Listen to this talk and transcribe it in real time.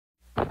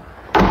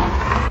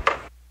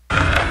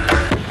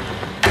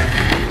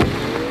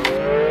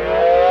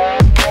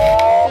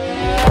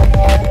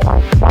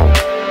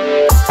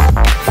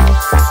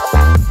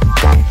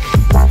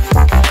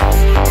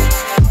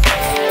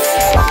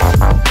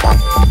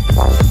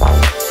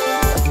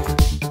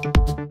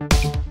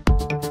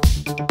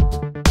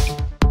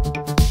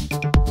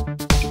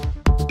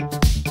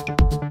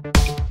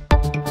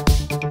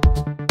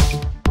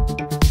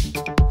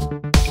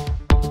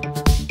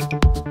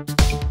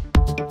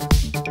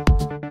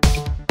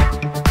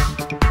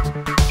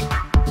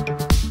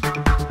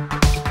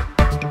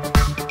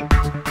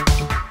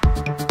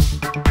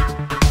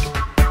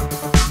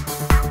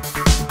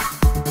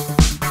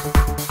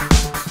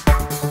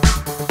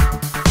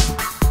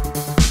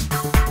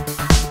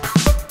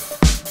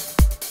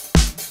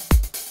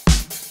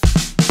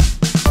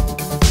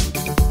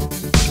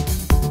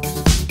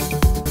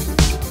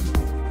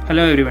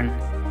Hello everyone,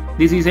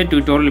 this is a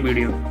tutorial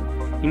video.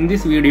 In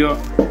this video,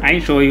 I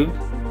show you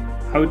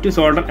how to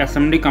solder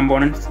SMD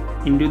components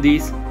into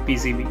this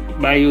PCB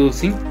by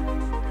using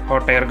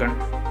hot air gun.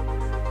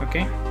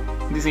 Okay,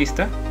 this is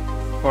the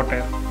hot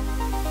air.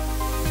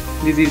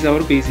 This is our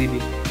PCB.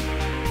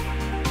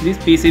 This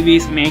PCB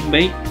is made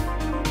by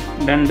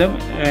done the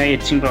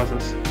etching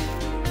process.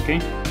 Okay,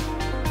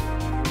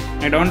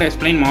 I don't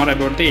explain more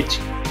about the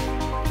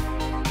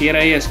etching. Here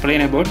I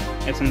explain about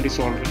SMD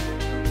soldering.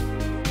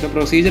 The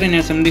procedure in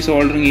SMD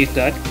soldering is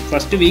that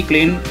first we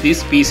clean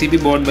this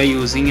PCB board by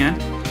using an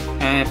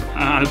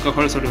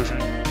alcohol solution.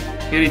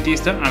 Here it is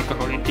the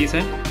alcohol. It is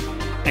an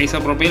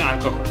isopropyl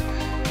alcohol.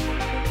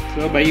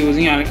 So by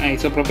using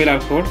isopropyl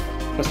alcohol,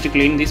 first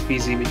clean this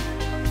PCB.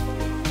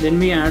 Then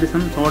we add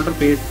some solder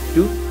paste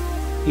to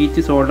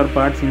each solder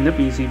parts in the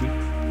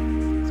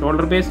PCB.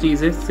 Solder paste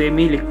is a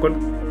semi-liquid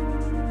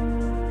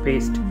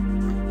paste.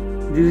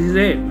 This is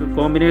a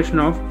combination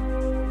of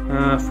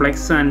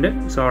flux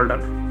and solder.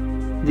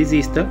 This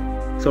is the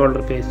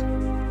solder paste.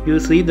 You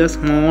see the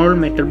small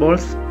metal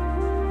balls,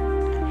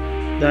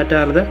 that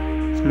are the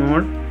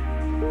small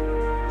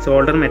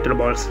solder metal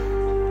balls.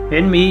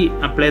 When we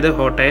apply the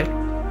hot air,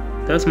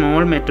 the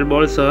small metal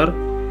balls are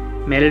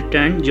melt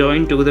and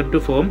join together to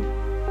form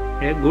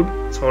a good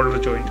solder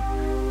joint.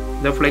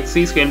 The flux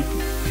is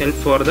help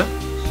for the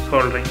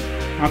soldering.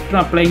 After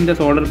applying the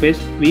solder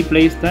paste, we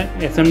place the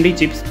SMD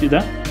chips to the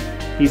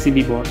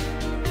PCB board.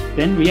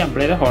 Then we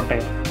apply the hot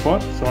air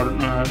for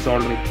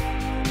soldering.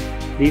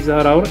 These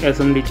are our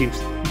SMD chips.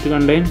 It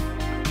contains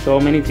so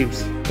many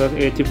chips,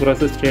 chip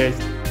resistors,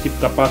 chip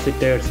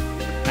capacitors,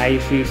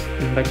 ICs,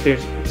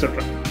 inductors,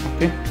 etc.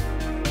 Okay.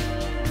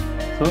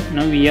 So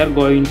now we are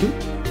going to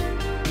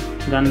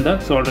run the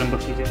soldering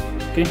procedure.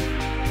 Okay.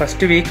 First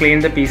we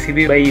clean the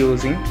PCB by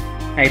using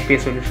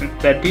IPA solution,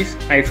 that is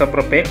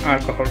isopropyl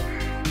alcohol.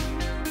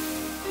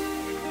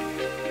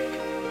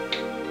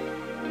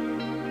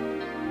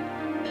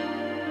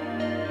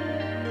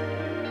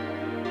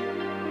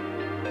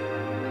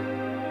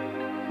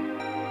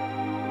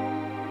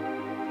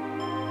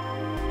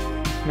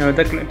 Now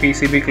the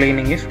PCB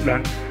cleaning is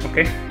done.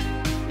 Okay.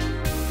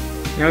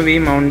 Now we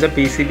mount the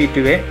PCB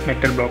to a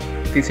metal block.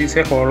 This is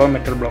a hollow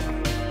metal block.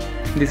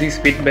 This is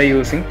fit by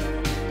using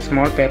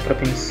small paper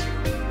pins.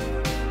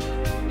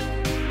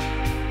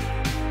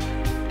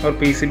 Our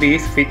PCB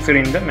is fixed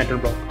in the metal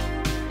block.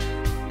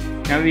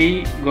 Now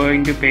we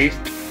going to paste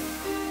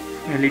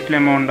a little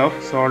amount of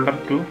solder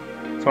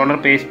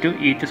paste to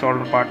each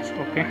solder parts.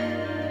 Okay.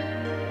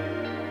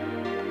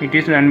 It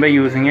is done by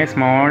using a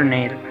small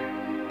nail.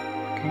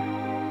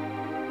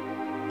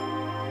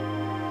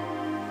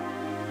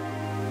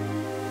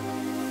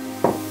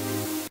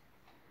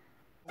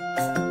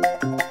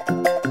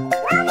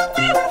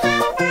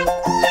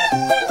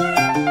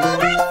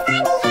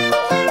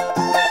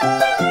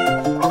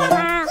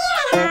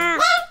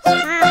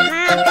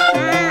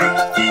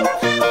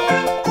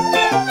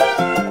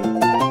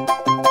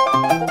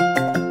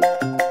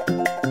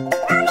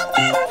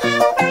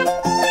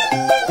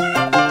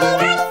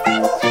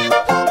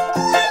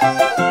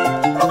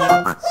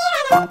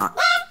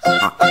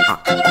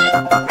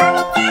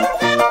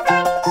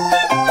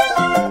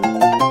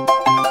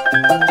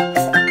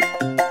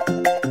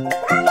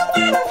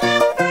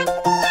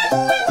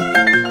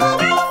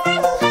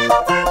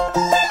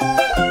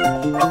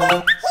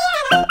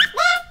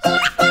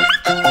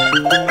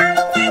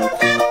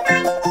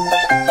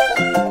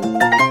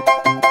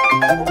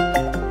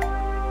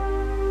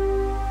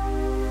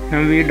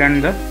 Now we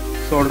done the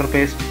solder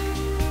paste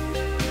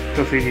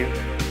procedure.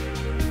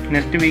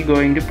 Next we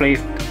going to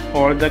place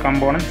all the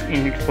components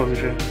in its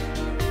position.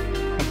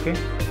 Okay.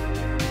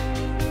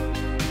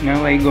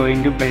 Now I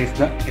going to place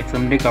the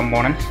SMD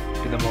components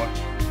to the board.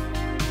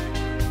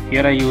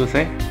 Here I use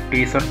a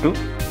tweezer to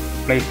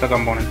place the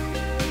components.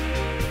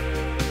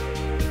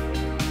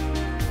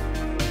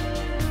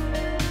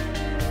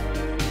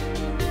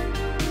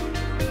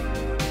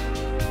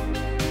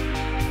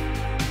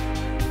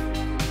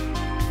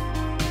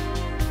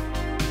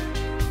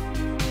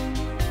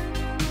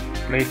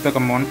 Place the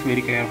components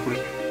very carefully.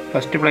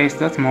 First place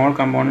the small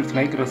components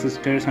like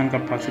resistors and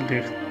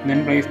capacitors.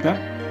 Then place the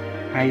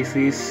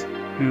ICs,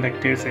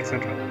 inductors,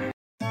 etc.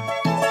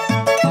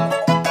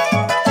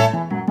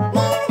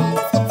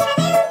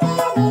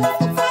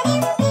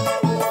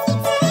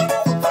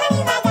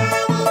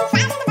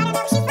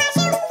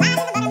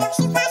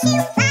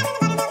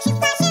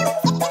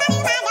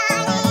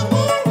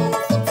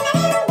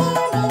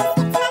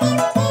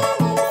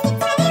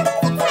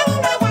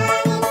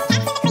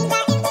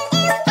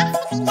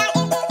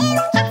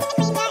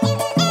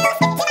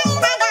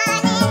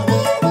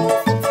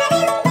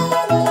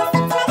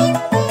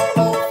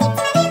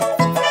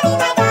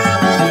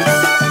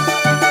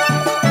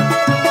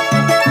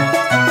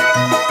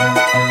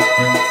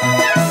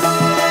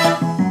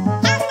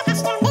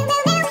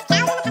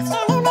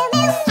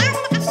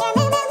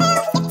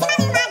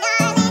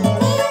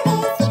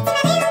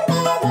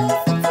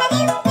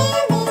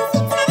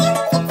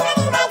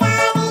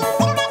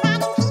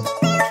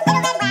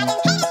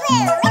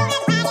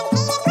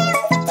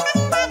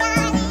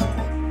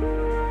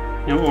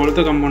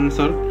 components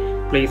are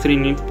placed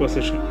in its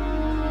position.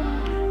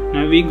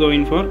 Now we go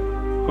in for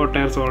hot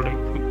air soldering.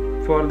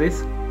 For this,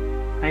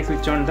 I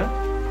switch on the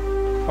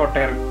hot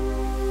air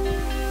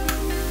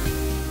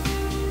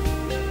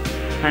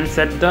and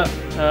set the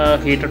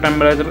heater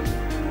temperature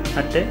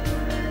at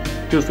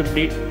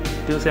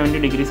 270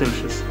 degrees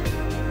Celsius,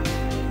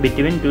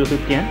 between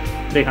 250 and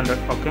 300.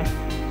 Okay.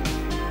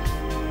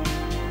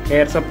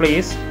 Air supply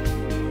is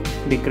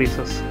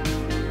decreases.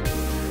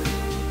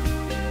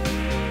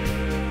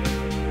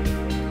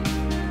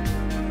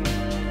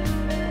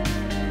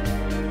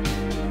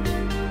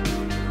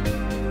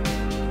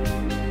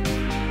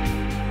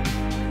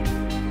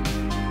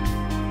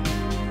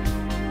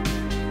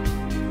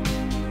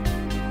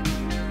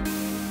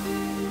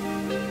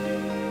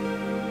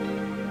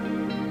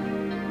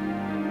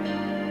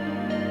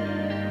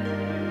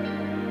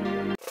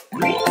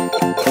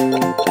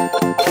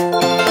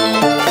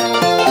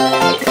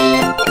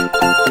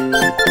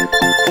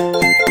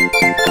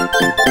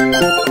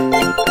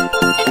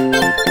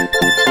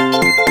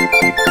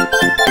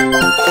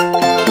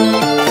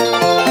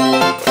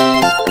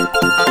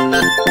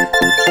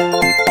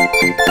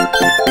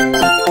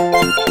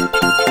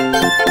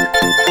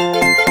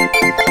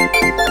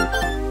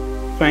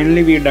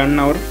 Finally, we done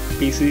our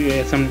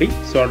SMD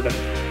solder.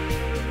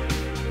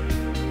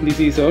 This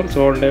is our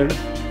soldered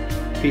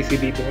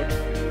PCB board.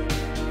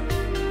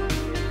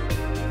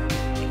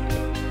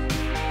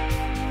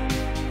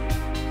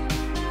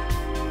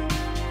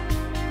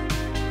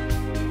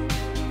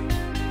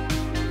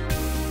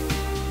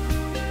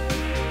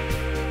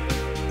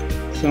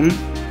 Some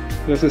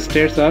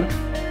resistors are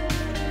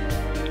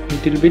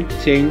little bit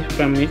changed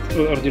from its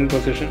original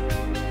position.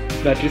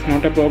 That is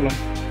not a problem.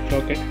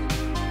 Okay.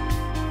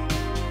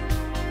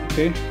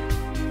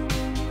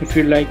 If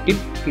you liked it,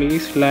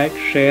 please like,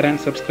 share and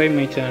subscribe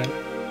my channel.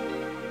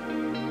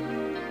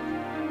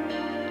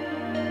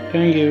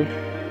 Thank you.